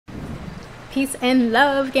Peace and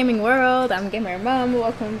love, gaming world. I'm Gamer Mom.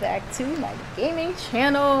 Welcome back to my gaming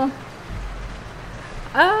channel.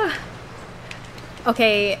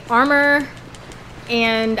 Okay, armor,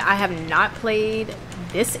 and I have not played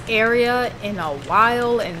this area in a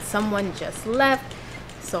while, and someone just left,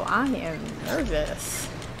 so I am nervous.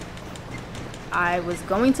 I was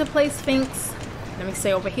going to play Sphinx. Let me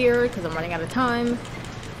stay over here because I'm running out of time,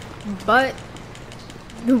 but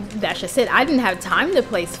that's just it. I didn't have time to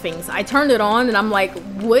play Sphinx. I turned it on and I'm like,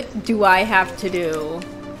 what do I have to do?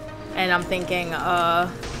 And I'm thinking,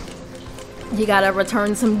 you gotta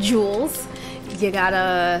return some jewels. You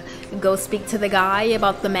gotta go speak to the guy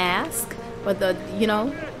about the mask. Or the, you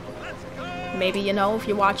know, maybe you know if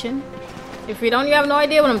you're watching. If you don't, you have no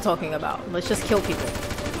idea what I'm talking about. Let's just kill people.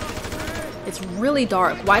 It's really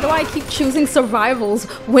dark. Why do I keep choosing survivals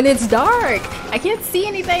when it's dark? I can't see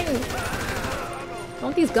anything.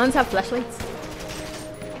 Don't these guns have flashlights?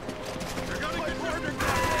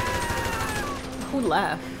 Who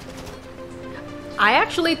left? I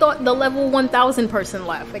actually thought the level 1000 person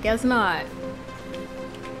left. I guess not.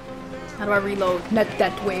 How do I reload? Not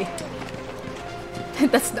that way.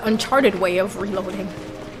 That's the Uncharted way of reloading.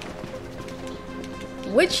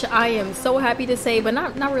 Which I am so happy to say, but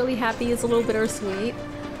not really happy. It's a little bittersweet.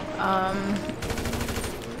 I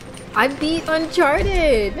beat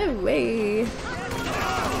Uncharted! No way.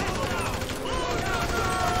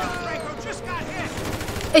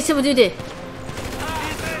 Hey, so what do you do?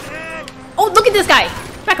 Oh, look at this guy!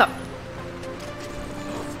 Back up.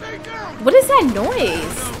 What is that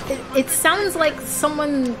noise? It sounds like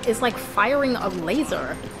someone is like firing a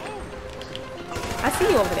laser. I see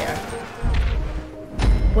you over there.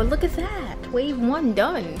 Well, look at that. Wave 1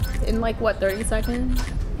 done. In like, what, 30 seconds?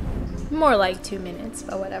 More like 2 minutes,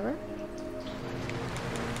 but whatever.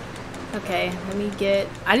 Okay, let me get...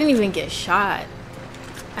 I didn't even get shot.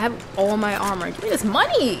 I have all my armor. Give me this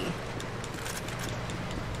money!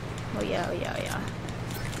 Oh yeah, oh yeah, oh yeah.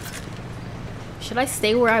 Should I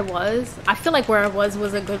stay where I was? I feel like where I was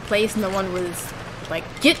a good place. No one was like,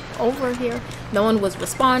 get over here. No one was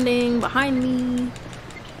responding behind me.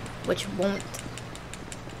 Which won't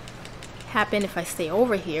happen if I stay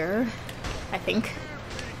over here, I think.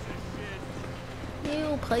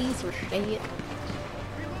 You please stay it.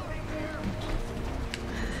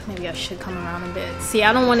 Maybe I should come around a bit. See,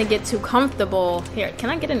 I don't want to get too comfortable. Here, can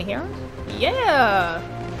I get in here? Yeah!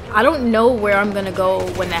 I don't know where I'm gonna go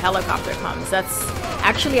when the helicopter comes. That's...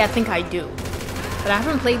 Actually, I think I do. But I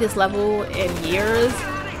haven't played this level in years.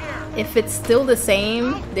 If it's still the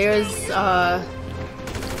same, there's,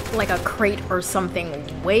 like a crate or something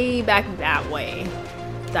way back that way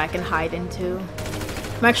that I can hide into.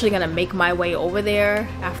 I'm actually gonna make my way over there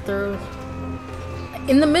after...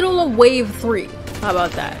 in the middle of wave 3. How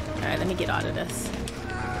about that? Alright, let me get out of this.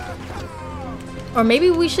 Or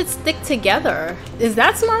maybe we should stick together. Is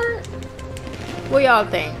that smart? What y'all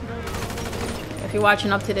think? If you're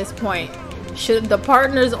watching up to this point, should the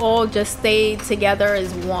partners all just stay together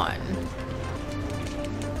as one?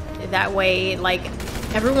 That way, like,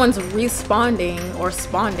 everyone's responding or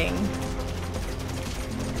spawning.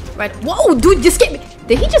 Right? Whoa, dude, just get me.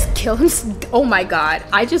 Did he just kill him? Oh my god.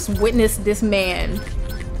 I just witnessed this man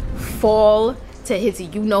fall to his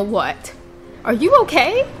you-know-what. Are you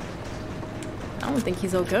okay? I don't think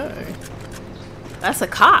he's okay. That's a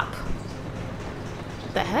cop.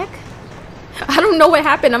 What the heck? I don't know what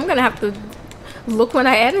happened. I'm gonna have to look when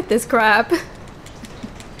I edit this crap.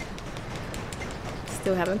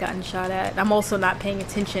 Still haven't gotten shot at. I'm also not paying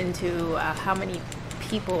attention to how many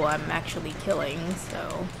people I'm actually killing,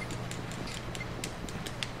 so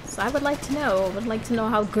I would like to know. I would like to know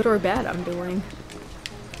how good or bad I'm doing.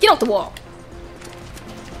 Get off the wall!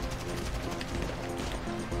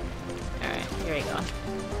 Alright, here we go.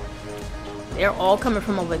 They're all coming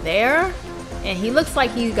from over there. And he looks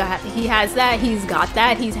like he has that, he's got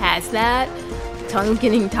that, he has that. Tongue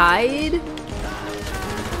getting tied.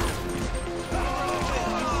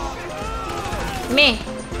 Meh.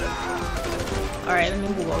 Alright, let me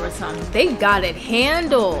move over some. They got it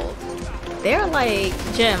handled. They're like,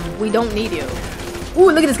 Jim, we don't need you.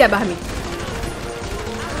 Ooh, look at this guy behind me.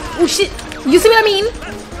 Oh shit! You see what I mean?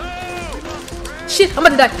 Shit! I'm about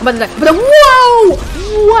to die! I'm about to die! But whoa!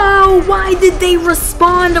 Whoa! Why did they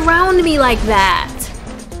respawn around me like that?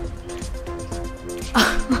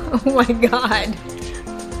 Oh my god!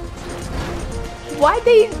 Why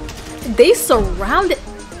they surrounded?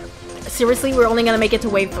 Seriously, we're only gonna make it to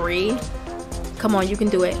wave 3? Come on, you can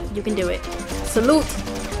do it! You can do it! Salute!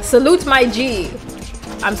 Salute my G!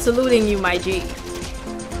 I'm saluting you, my G.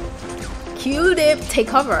 Q-tip, take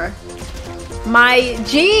cover. My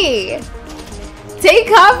G! Take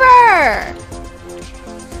cover!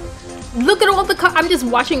 Look at all the I'm just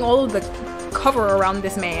watching all of the cover around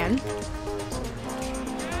this man.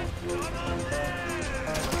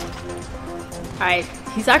 Alright,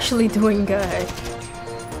 he's actually doing good.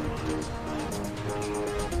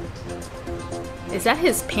 Is that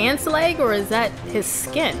his pants leg or is that his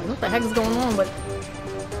skin? What the heck is going on with...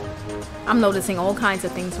 I'm noticing all kinds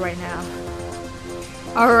of things right now.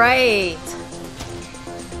 Alright.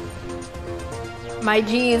 My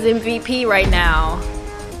G is MVP right now.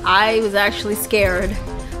 I was actually scared,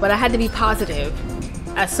 but I had to be positive.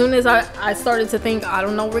 As soon as I started to think, I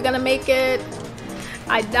don't know, we're gonna make it.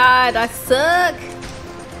 I died, I suck.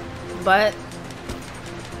 But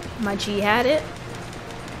my G had it.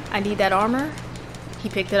 I need that armor. He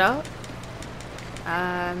picked it up.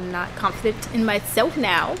 I'm not confident in myself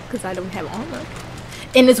now because I don't have armor.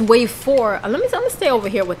 And it's wave 4. I'm gonna stay over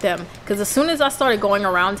here with them because as soon as I started going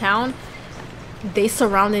around town, they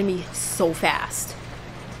surrounded me so fast.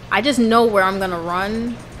 I just know where I'm gonna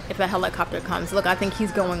run if a helicopter comes. Look, I think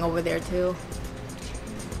he's going over there too.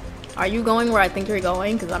 Are you going where I think you're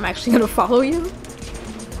going? Because I'm actually gonna follow you.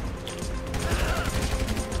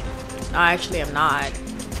 I actually am not.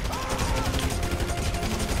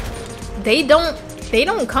 They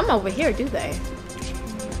don't come over here, do they?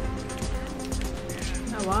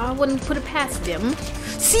 Oh, well, I wouldn't put it past them.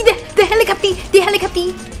 See the helicopter! The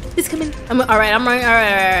helicopter is coming. Alright, I'm running.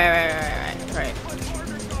 Alright.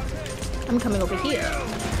 I'm coming over here.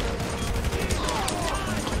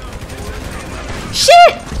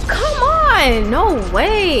 Shit! Come on! No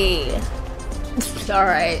way!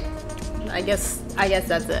 Alright. I guess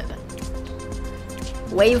that's it.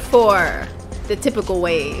 Wave 4. The typical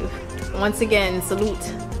wave. Once again, salute.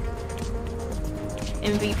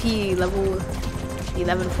 MVP level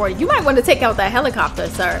 1140. You might want to take out that helicopter,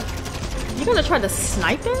 sir. You're gonna try to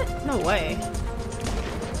snipe it? No way.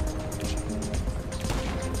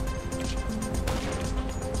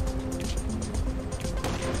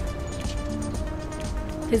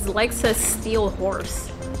 His leg says steel horse.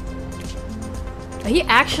 He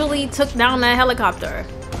actually took down that helicopter.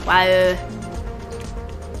 Wow.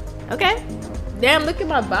 Okay. Damn, look at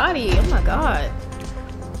my body. Oh my god.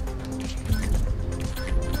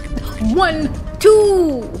 1,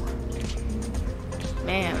 2.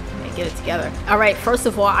 Man, let me get it together. Alright, first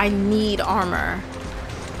of all, I need armor.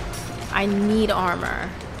 I need armor.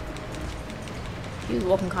 He was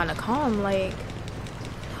walking kind of calm, like...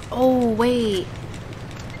 Oh, wait.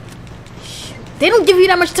 Shoot. They don't give you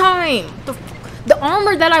that much time. The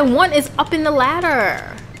armor that I want is up in the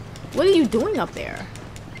ladder. What are you doing up there?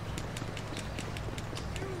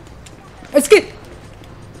 Let's get.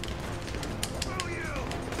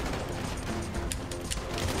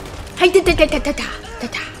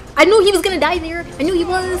 I knew he was gonna die there. I knew he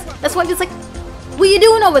was. That's why I was like, what are you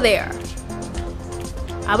doing over there?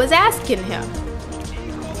 I was asking him.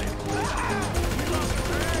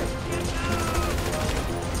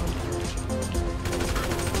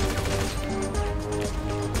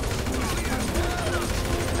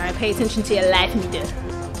 Alright, pay attention to your life meter.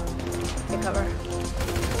 Take cover.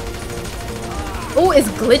 Oh, it's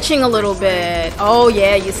glitching a little bit. Oh,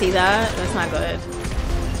 yeah, you see that? That's not good.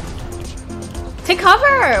 Take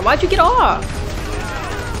cover! Why'd you get off?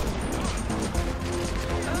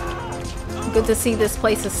 Good to see this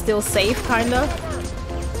place is still safe, kind of.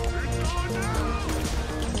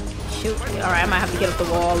 Shoot. Alright, I might have to get up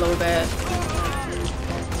the wall a little bit.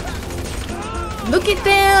 Look at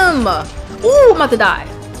them! Ooh, I'm about to die.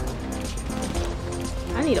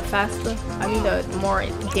 I need a faster. I need a more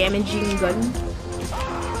damaging gun.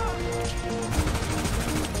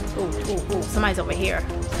 Ooh, somebody's over here.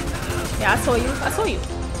 Yeah, I saw you.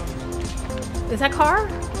 Is that car?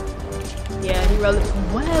 Yeah, he really...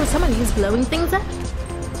 Wow, somebody is blowing things up.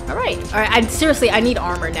 Alright, seriously, I need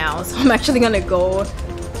armor now. So I'm actually gonna go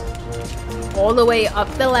all the way up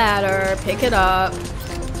the ladder, pick it up,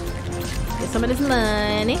 get some of this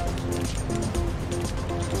money.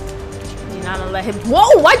 You're not gonna let him...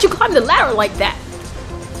 Whoa, why'd you climb the ladder like that?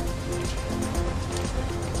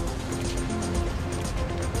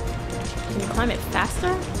 Climb it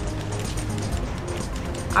faster?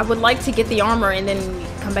 I would like to get the armor and then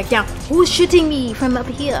come back down. Who's shooting me from up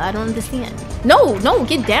here? I don't understand. No,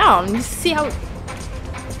 get down. You see how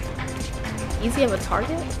easy of a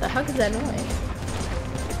target? The heck is that noise?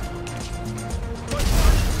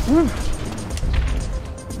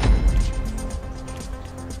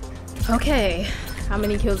 Okay, how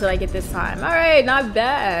many kills did I get this time? Alright, not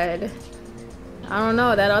bad. I don't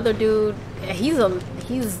know, that other dude, he's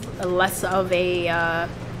less of a,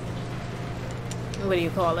 what do you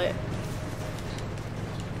call it?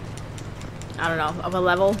 I don't know, of a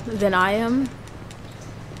level than I am.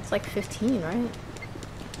 It's like 15, right?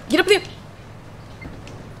 Get up there!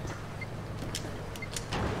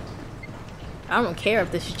 I don't care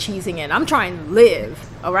if this is cheesing in. I'm trying to live,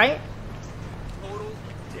 alright?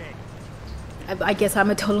 I guess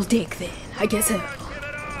I'm a total dick then. I guess so.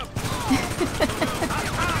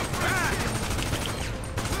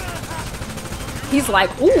 He's like,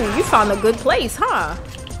 ooh, you found a good place, huh?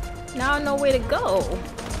 Now I know where to go.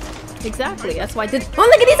 Exactly, that's why I did. Oh,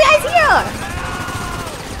 look at these guys here!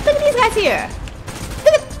 Look at these guys here!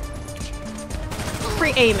 Look at...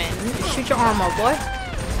 Free aiming. Shoot your arm off, boy.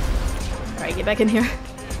 Alright, get back in here.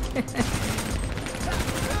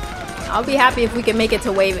 I'll be happy if we can make it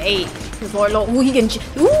to wave 8. Because Lord, ooh, he can...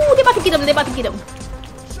 Ooh, they about to get him, they about to get him.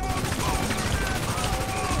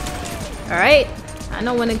 Alright, I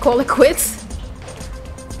know when to call it quits.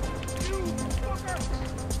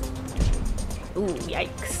 Ooh,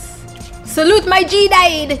 yikes. Salute my G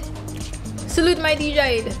died! Salute my D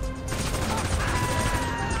died.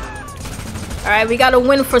 Alright, we gotta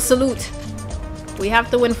win for Salute. We have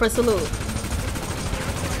to win for Salute.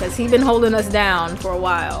 Because he's been holding us down for a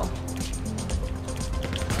while.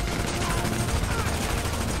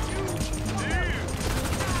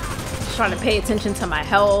 Just trying to pay attention to my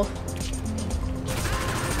health.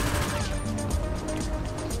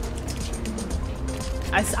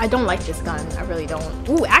 I don't like this gun. I really don't.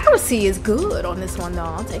 Ooh, accuracy is good on this one though.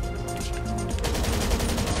 I'll take it.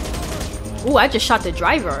 Ooh, I just shot the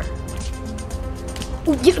driver.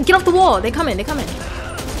 Ooh, get off the wall. They coming. They coming.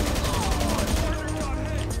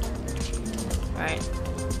 Alright.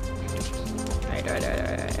 Alright.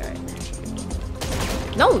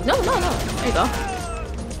 No. There you go.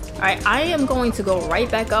 Alright, I am going to go right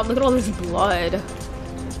back up. Look at all this blood.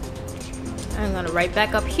 I'm gonna right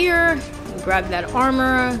back up here. Grab that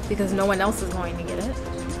armor because no one else is going to get it.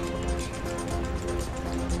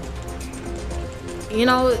 You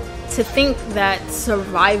know, to think that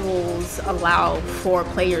survivals allow 4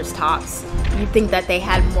 players tops, you'd think that they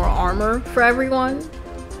had more armor for everyone.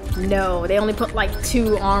 No, they only put like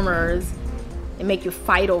 2 armors and make you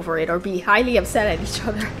fight over it or be highly upset at each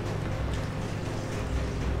other.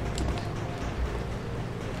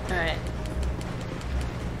 Alright.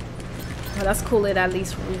 Well, that's cool. It at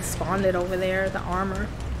least respawned it over there, the armor.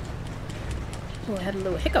 Oh, I had a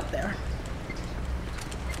little hiccup there.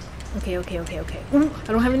 Okay. Ooh, I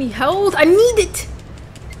don't have any health. I need it.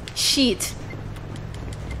 Shit.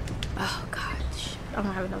 Oh god. I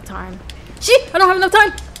don't have enough time. Shit! I don't have enough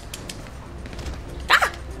time.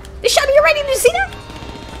 Ah! They shot me already. Did you see that?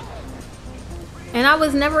 And I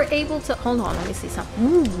was never able to. Hold on. Let me see something.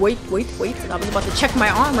 Ooh, wait. I was about to check my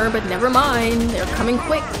armor, but never mind. They're coming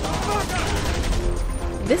quick.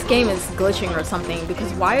 This game is glitching or something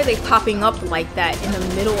because why are they popping up like that in the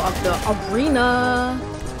middle of the arena?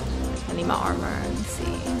 I need my armor. Let's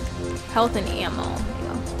see. Health and ammo. There you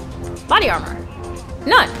go. Body armor.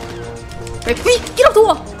 None. Right, get off the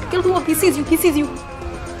wall. Get off the wall. He sees you.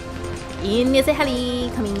 In is a heli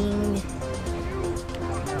coming.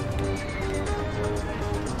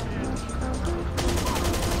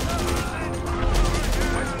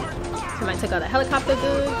 Somebody took out a helicopter.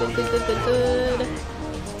 Good.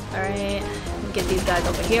 Alright, get these guys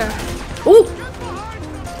over here. Ooh!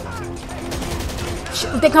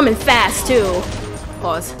 They're coming fast too.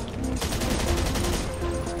 Pause.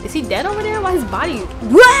 Is he dead over there? Why his body?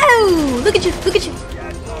 Whoa! Look at you!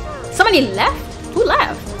 Somebody left? Who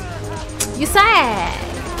left? You sad.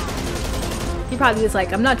 He probably was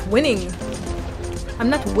like, I'm not winning. If I'm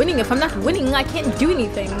not winning, I can't do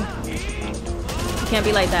anything. You can't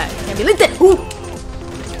be like that. You can't be like that. Ooh!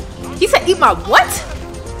 He said, eat my what?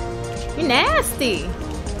 You nasty.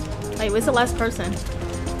 Wait, where's the last person?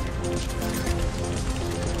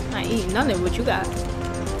 I ain't eating none of what you got.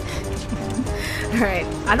 Alright,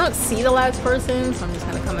 I don't see the last person, so I'm just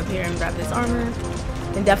gonna come up here and grab this armor.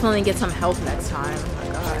 And definitely get some health next time. Oh my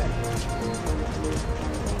god.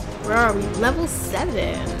 Where are we? Level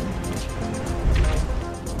 7.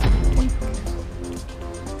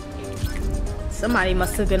 Somebody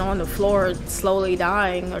must have been on the floor slowly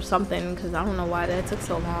dying or something, because I don't know why that took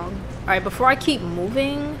so long. Alright, before I keep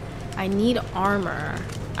moving, I need armor.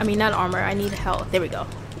 I mean, not armor, I need health. There we go.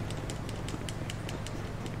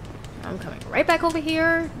 I'm coming right back over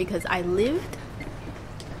here because I lived.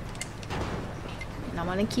 And I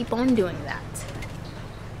want to keep on doing that.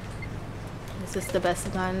 Is this the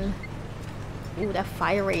best gun? Ooh, that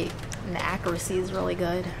fire rate and the accuracy is really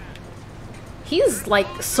good. He's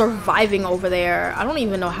like surviving over there. I don't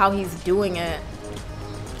even know how he's doing it.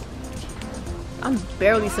 I'm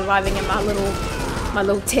barely surviving in my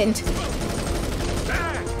little tent.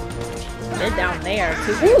 They're down there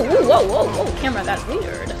too. Ooh, whoa. Camera got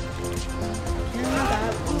weird.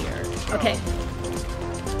 Okay.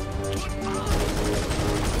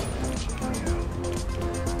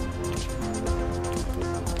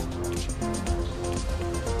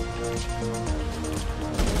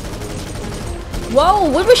 Whoa,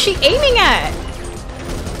 what was she aiming at?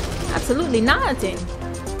 Absolutely nothing.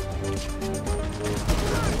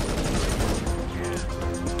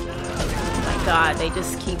 Oh my god, they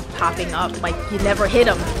just keep popping up like you never hit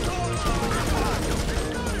them.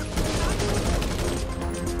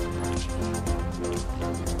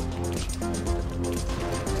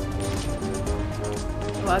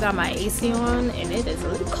 Well, I got my AC on and it is a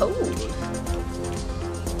little cold.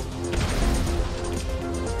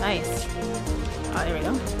 Nice. Oh, there we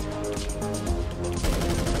go.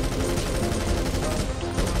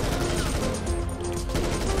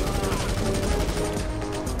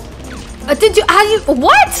 Did you? How you?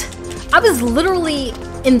 What? I was literally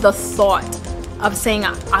in the thought of saying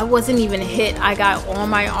I wasn't even hit. I got all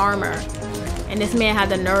my armor, and this man had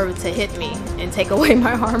the nerve to hit me and take away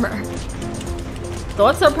my armor.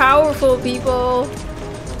 Thoughts are powerful, people.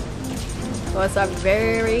 Thoughts are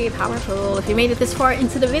very powerful. If you made it this far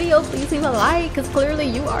into the video, please leave a like, because clearly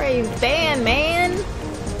you are a fan, man.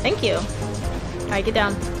 Thank you. Alright, get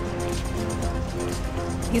down.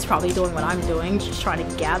 He's probably doing what I'm doing, just trying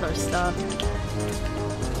to gather stuff.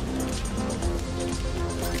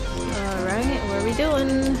 Alright, what are we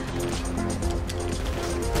doing?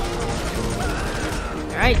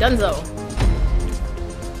 Alright, donezo.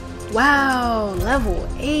 Wow, level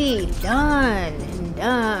 8, done and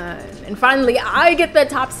done. And finally, I get the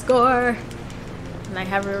top score. And I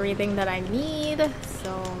have everything that I need.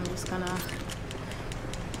 So I'm just gonna...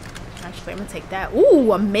 Actually, I'm gonna take that.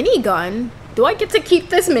 Ooh, a minigun. Do I get to keep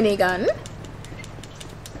this minigun?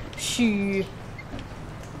 Shoo.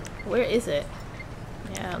 Where is it?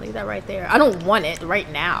 Yeah, leave that right there. I don't want it right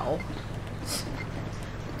now.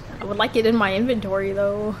 I would like it in my inventory,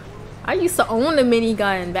 though. I used to own a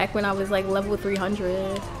minigun back when I was like level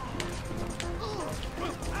 300.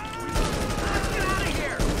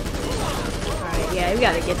 Yeah, we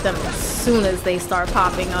gotta get them as soon as they start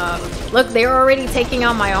popping up. Look, they're already taking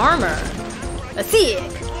out my armor. Let's see it.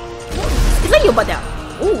 Lay your butt down.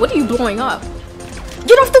 Ooh, what are you blowing up?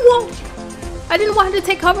 Get off the wall! I didn't want to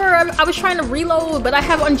take cover. I was trying to reload, but I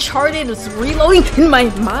have Uncharted reloading in my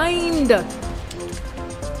mind.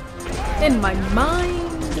 In my mind.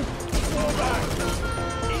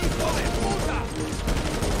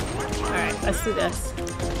 Alright, let's do this.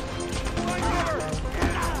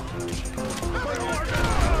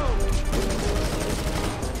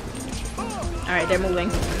 Alright, they're moving.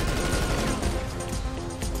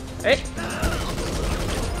 Right.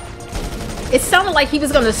 It sounded like he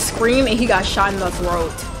was gonna scream and he got shot in the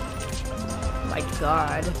throat. Oh my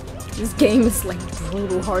god. This game is like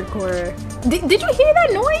brutal hardcore. Did you hear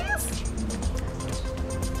that noise?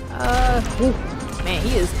 Ooh, man,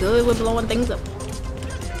 he is good with blowing things up.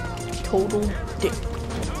 Total dick.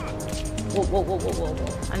 Whoa, whoa, whoa, whoa, whoa,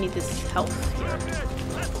 whoa. I need this health here.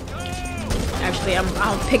 Actually,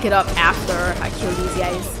 I'll pick it up after I kill these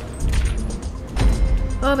guys.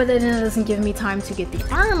 Oh, but then it doesn't give me time to get the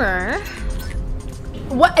armor.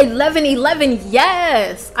 What? 11-11?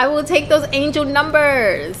 Yes! I will take those angel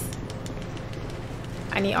numbers.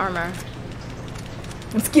 I need armor.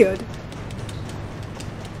 I'm scared.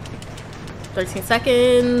 13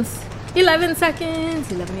 seconds. 11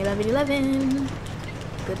 seconds. 11, 11, 11.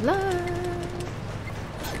 Good luck.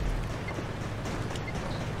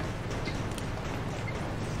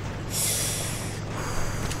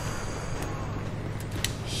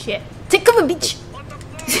 Shit. Take cover, bitch!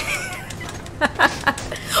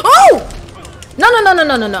 Oh! No, no, no, no,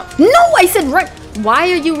 no, no, no. No, I said run.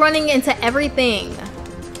 Why are you running into everything?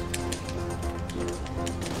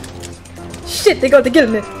 Shit, they got to get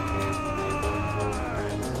me.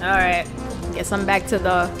 Alright. Guess I'm back to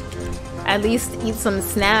the... At least eat some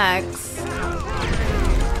snacks.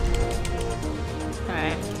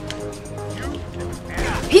 Alright.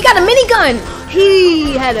 He got a minigun!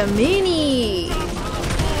 He had a mini!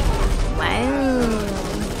 Wow.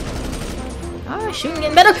 Oh, shooting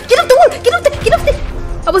getting better. Get off the wall! Get off the... Get off the...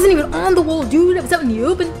 I wasn't even on the wall, dude. I was out in the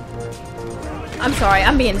open. I'm sorry.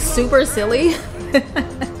 I'm being super silly.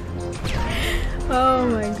 Oh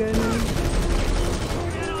my goodness.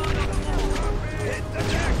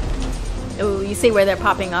 Oh, you see where they're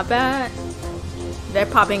popping up at? They're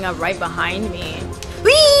popping up right behind me.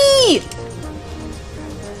 Whee!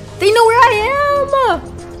 They know where I am!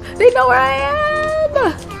 They know where I am!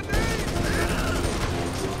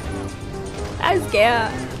 I'm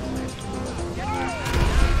scared.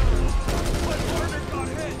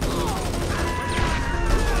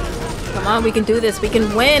 Come on, we can do this. We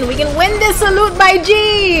can win. We can win this. Salute by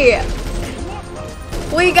G.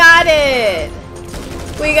 We got it.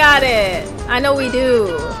 We got it. I know we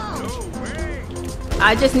do.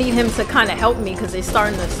 I just need him to kind of help me because they're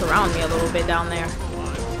starting to surround me a little bit down there.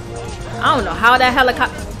 I don't know how that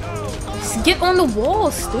helicopter... Just get on the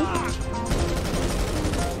wall, stupid.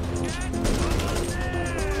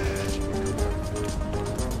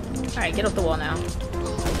 Alright, get off the wall now.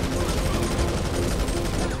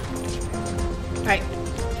 Alright.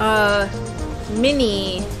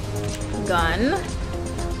 Mini gun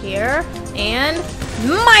here. And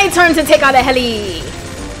my turn to take out a heli.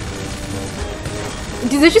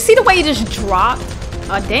 Did you see the way he just dropped?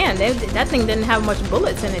 Oh damn, that thing didn't have much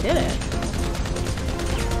bullets in it, did it?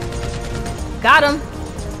 Got him.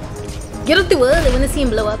 Get up the wall, I wanna see him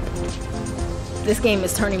blow up. This game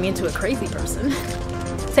is turning me into a crazy person.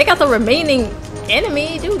 Take out the remaining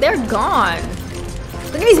enemy, dude, they're gone.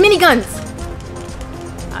 Look at these miniguns.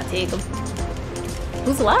 I'll take them.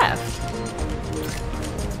 Who's left?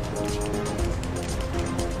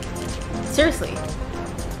 Seriously.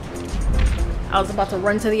 I was about to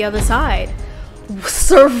run to the other side.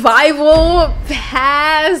 Survival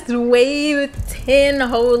past wave 10.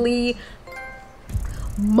 Holy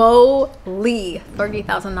moly.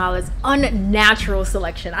 $30,000 unnatural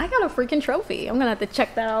selection. I got a freaking trophy. I'm gonna have to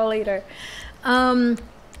check that out later. I'm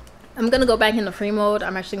gonna go back into free mode.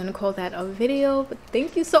 I'm actually gonna call that a video, but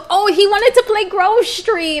thank you so... Oh, he wanted to play Grove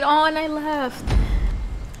Street. Oh, and I left.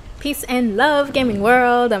 Peace and love, gaming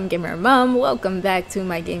world. I'm Gamer Mom. Welcome back to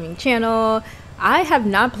my gaming channel. I have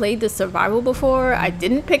not played the survival before. I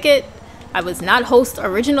didn't pick it. I was not host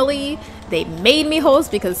originally. They made me host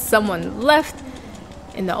because someone left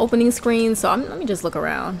in the opening screen. So let me just look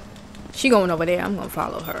around. She going over there. I'm gonna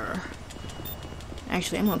follow her.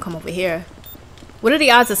 Actually, I'm gonna come over here. What are the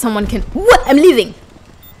odds that someone can... What? I'm leaving.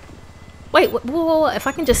 Wait, whoa, if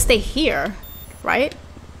I can just stay here, right?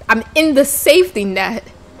 I'm in the safety net.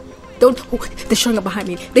 Don't... Oh, they're showing up behind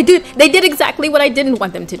me. They did exactly what I didn't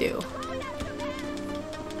want them to do.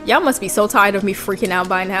 Y'all must be so tired of me freaking out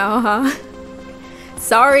by now, huh?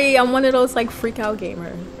 Sorry, I'm one of those like freak out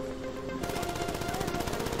gamers.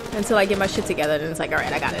 Until I get my shit together, then it's like,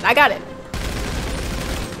 alright, I got it. I got it.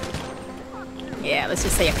 Yeah, let's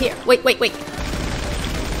just stay up here. Wait.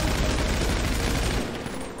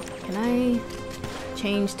 Can I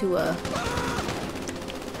change to a...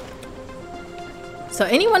 So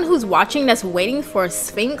anyone who's watching that's waiting for a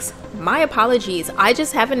Sphinx, my apologies. I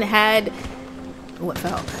just haven't had... What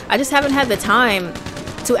fell? I just haven't had the time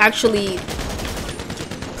to actually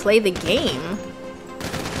play the game.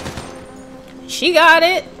 She got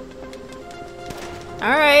it.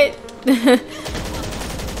 Alright.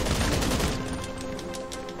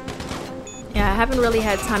 Yeah, I haven't really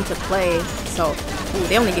had time to play, so... Ooh,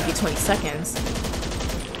 they only give you 20 seconds.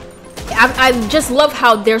 I just love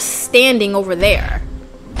how they're standing over there,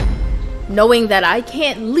 knowing that I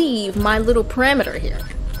can't leave my little perimeter here.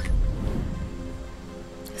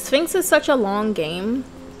 Sphinx is such a long game,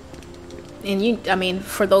 and I mean,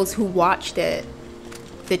 for those who watched it,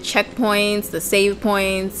 the checkpoints, the save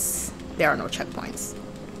points, there are no checkpoints.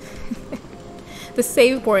 The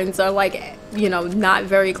save points are like, you know, not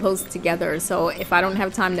very close together, so if I don't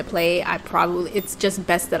have time to play, it's just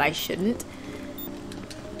best that I shouldn't.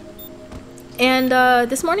 And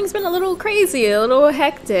this morning's been a little crazy, a little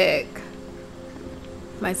hectic.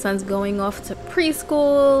 My son's going off to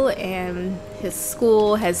preschool, and his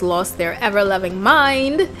school has lost their ever-loving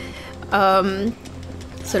mind. So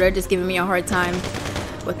they're just giving me a hard time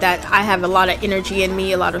with that. I have a lot of energy in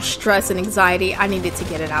me, a lot of stress and anxiety. I needed to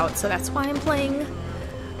get it out, so that's why I'm playing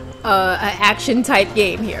an action-type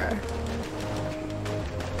game here.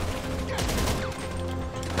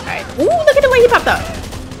 Alright. Ooh, look at the way he popped up.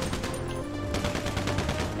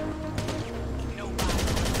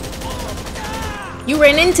 You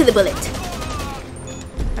ran into the bullet.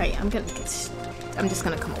 Alright, I'm just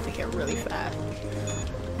gonna come over here really fast.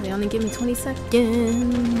 They only give me 20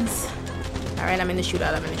 seconds. Alright, I'm in the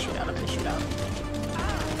shootout.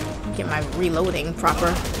 Get my reloading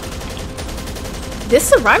proper. This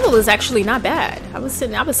survival is actually not bad. I was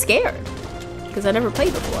scared because I never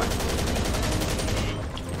played before.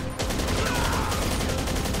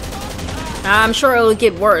 I'm sure it'll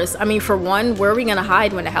get worse. I mean, for one, where are we gonna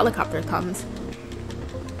hide when the helicopter comes?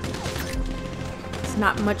 It's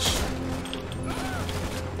not much.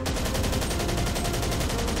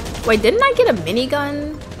 Wait, didn't I get a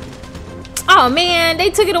minigun? Oh man, they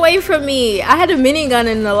took it away from me. I had a minigun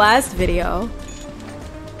in the last video.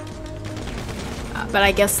 But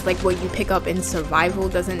I guess like what you pick up in survival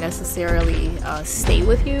doesn't necessarily stay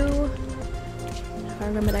with you. if I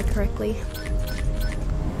remember that correctly.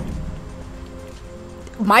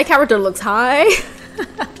 My character looks high.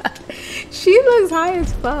 She looks high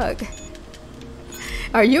as fuck.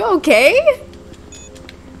 Are you okay?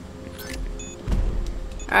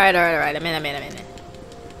 Alright. I'm in.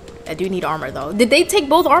 I do need armor though. Did they take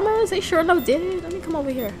both armors? They sure enough did. Let me come over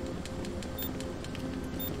here.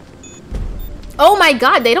 Oh my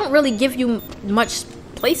god, they don't really give you much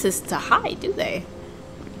places to hide, do they?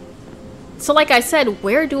 So like I said,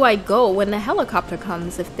 where do I go when the helicopter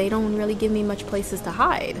comes if they don't really give me much places to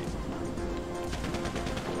hide?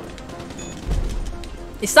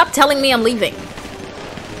 You stop telling me I'm leaving.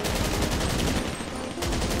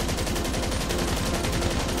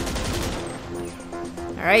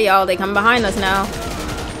 Alright, y'all, they come behind us now.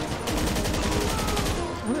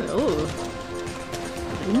 Ooh.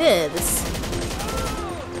 Nervous.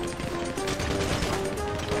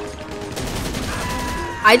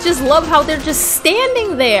 I just love how they're just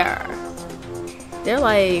standing there. They're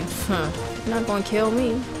like, you're not gonna kill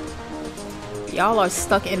me. Y'all are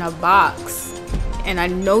stuck in a box. And I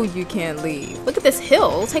know you can't leave. Look at this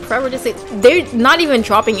hill. It'll take forever to say. They're not even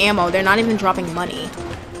dropping ammo. They're not even dropping money.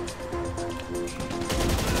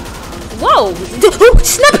 Whoa!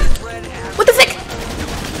 Snap! What the frick?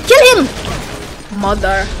 Kill him!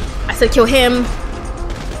 Mother. I said kill him.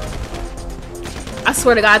 I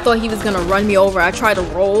swear to God, I thought he was gonna run me over. I tried to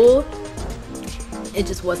roll. It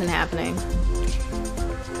just wasn't happening.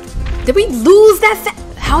 Did we lose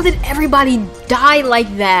that? How did everybody die like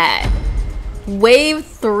that? Wave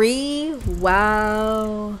 3?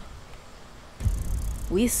 Wow.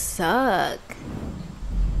 We suck.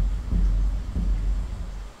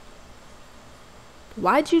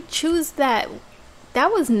 Why'd you choose that?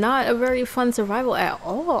 That was not a very fun survival at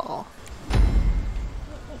all.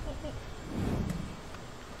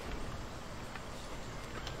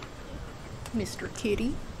 Mr.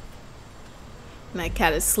 Kitty. My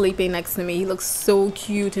cat is sleeping next to me. He looks so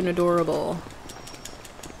cute and adorable.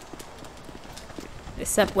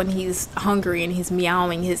 Except when he's hungry and he's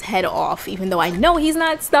meowing his head off, even though I know he's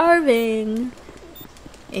not starving.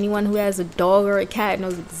 Anyone who has a dog or a cat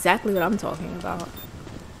knows exactly what I'm talking about.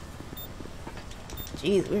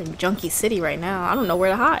 Jeez, we're in Junkie City right now. I don't know where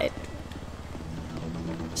to hide.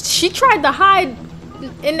 She tried to hide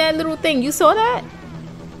in that little thing. You saw that?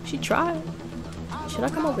 She tried. Should I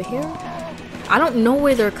come over here? I don't know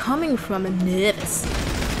where they're coming from. I'm nervous.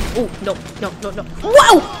 Oh, no.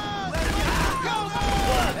 Whoa!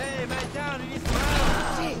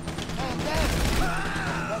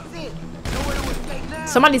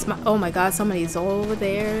 Somebody's, oh my god, somebody's over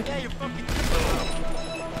there.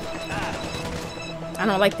 I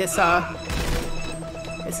don't like this,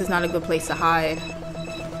 this is not a good place to hide.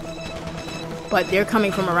 But they're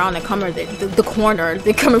coming from around the corner, the corner.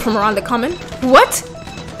 They're coming from around the corner. What?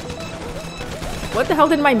 What the hell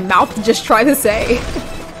did my mouth just try to say?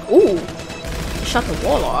 Ooh, shut the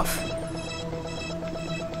wall off.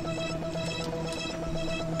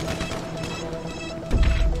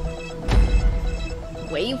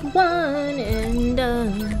 Wave 1 and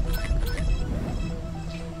done.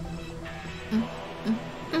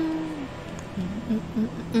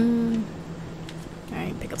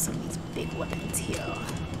 Alright, pick up some of these big weapons here.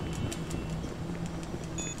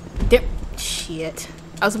 There. Shit.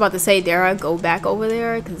 I was about to say, dare I go back over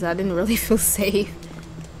there? Because I didn't really feel safe.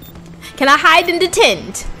 Can I hide in the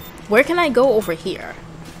tent? Where can I go over here?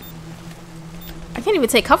 I can't even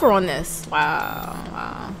take cover on this.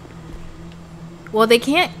 Wow. Well, they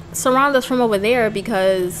can't surround us from over there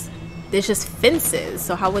because there's just fences.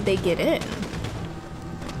 So how would they get in?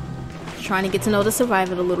 Trying to get to know the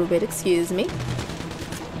survivor a little bit. Excuse me.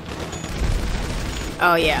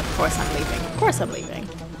 Oh yeah, of course I'm leaving. Of course I'm leaving.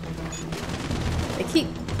 They keep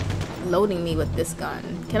loading me with this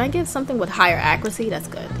gun. Can I get something with higher accuracy? That's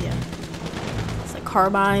good, yeah. It's like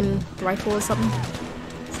carbine rifle or something.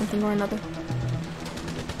 Something or another.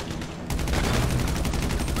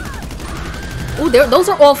 Ooh, those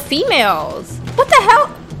are all females. What the hell?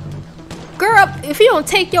 Girl, if you don't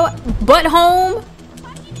take your butt home,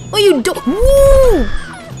 what you do? Woo!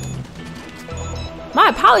 My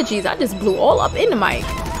apologies, I just blew all up in the mic.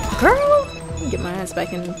 Girl, let me get my ass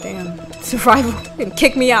back in the damn survival and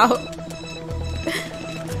kick me out.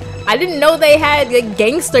 I didn't know they had like,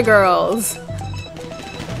 gangster girls.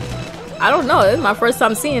 I don't know, this is my first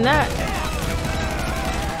time seeing that.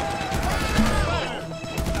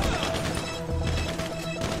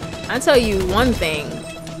 I'll tell you one thing.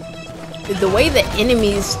 The way the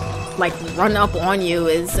enemies like run up on you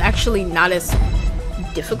is actually not as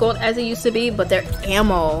difficult as it used to be, but their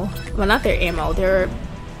ammo, well, not their ammo, their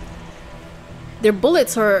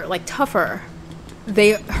bullets are like tougher.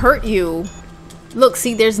 they hurt you. Look,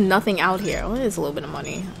 see, there's nothing out here. Well, there's a little bit of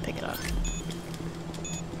money. Pick it up.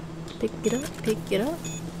 Pick it up, pick it up.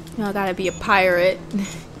 You know, I gotta be a pirate.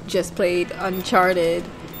 Just played Uncharted.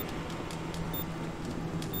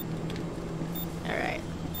 Alright.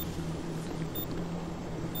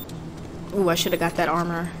 Ooh, I should have got that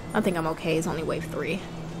armor. I think I'm okay. It's only wave 3.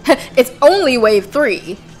 It's only wave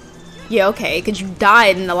 3! Yeah, okay, because you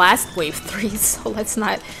died in the last wave 3, so let's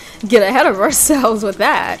not get ahead of ourselves with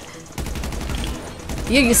that.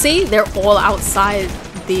 You see? They're all outside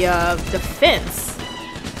the fence.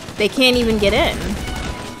 They can't even get in.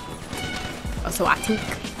 Oh, so I think...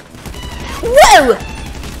 Whoa!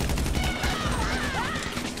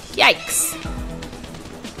 Yikes.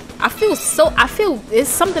 I feel there's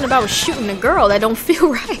something about shooting a girl that don't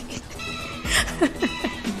feel right.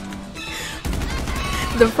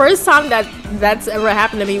 The first time that's ever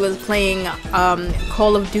happened to me was playing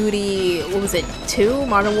Call of Duty, what was it, 2?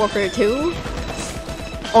 Modern Warfare 2?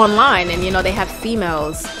 Online, and you know, they have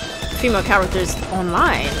female characters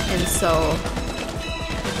online, and so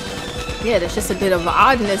yeah, there's just a bit of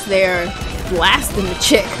oddness there, blasting the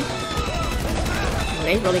chick.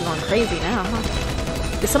 They really going crazy now, huh?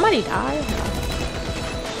 Did somebody die? No.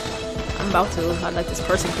 I'm about to. I let this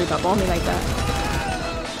person creep up on me like that.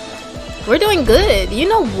 We're doing good. You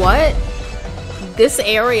know what? This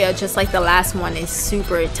area, just like the last one, is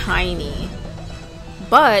super tiny.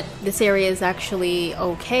 But this area is actually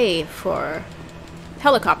okay for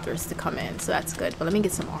helicopters to come in, so that's good. But let me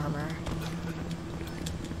get some armor.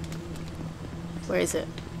 Where is it?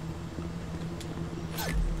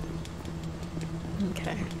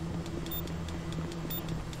 Okay.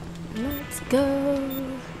 Let's go.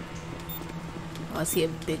 Oh, I see a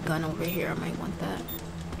big gun over here. I might want that.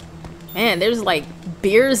 Man, there's like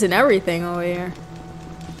beers and everything over here.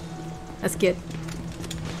 Let's get.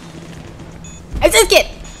 Let's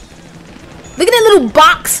get. Look at that little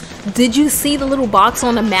box. Did you see the little box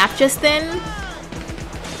on the map just then?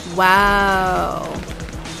 Wow.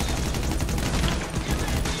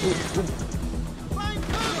 Ooh, ooh.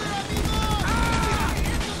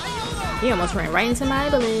 He almost ran right into my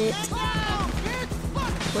bullet.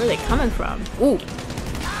 Where are they coming from? Ooh.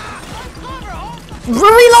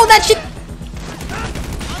 Reload that shit!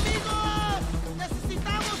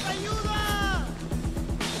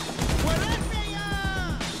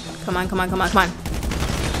 Come on, come on, come on, come on.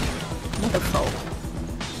 Motherfucker.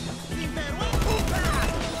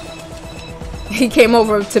 He came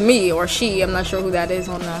over to me, or she, I'm not sure who that is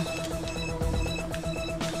on the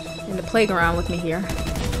in the playground with me here.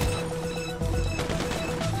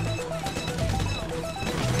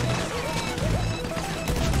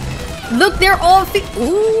 Look, they're all ooh.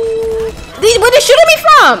 Where they shooting me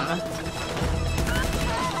from?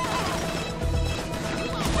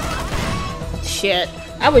 Shit.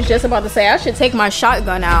 I was just about to say I should take my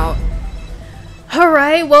shotgun out.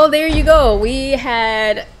 Alright, well there you go. We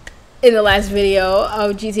had in the last video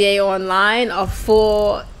of GTA Online a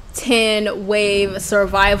full 10 wave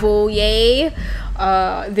survival, yay.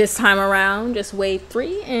 This time around just wave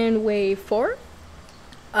 3 and wave 4.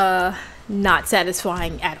 Not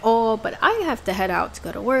satisfying at all, but I have to head out to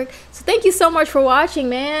go to work. So thank you so much for watching,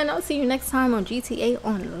 man. I'll see you next time on GTA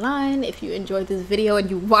Online. If you enjoyed this video and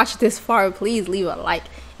you watched this far, please leave a like,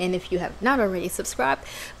 and if you have not already subscribed,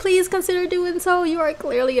 please consider doing so. You are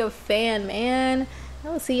clearly a fan, man. I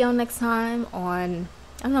will see y'all next time on,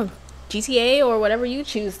 I don't know, GTA or whatever you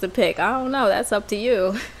choose to pick. I don't know, that's up to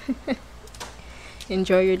you.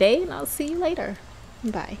 Enjoy your day, and I'll see you later.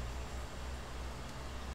 Bye.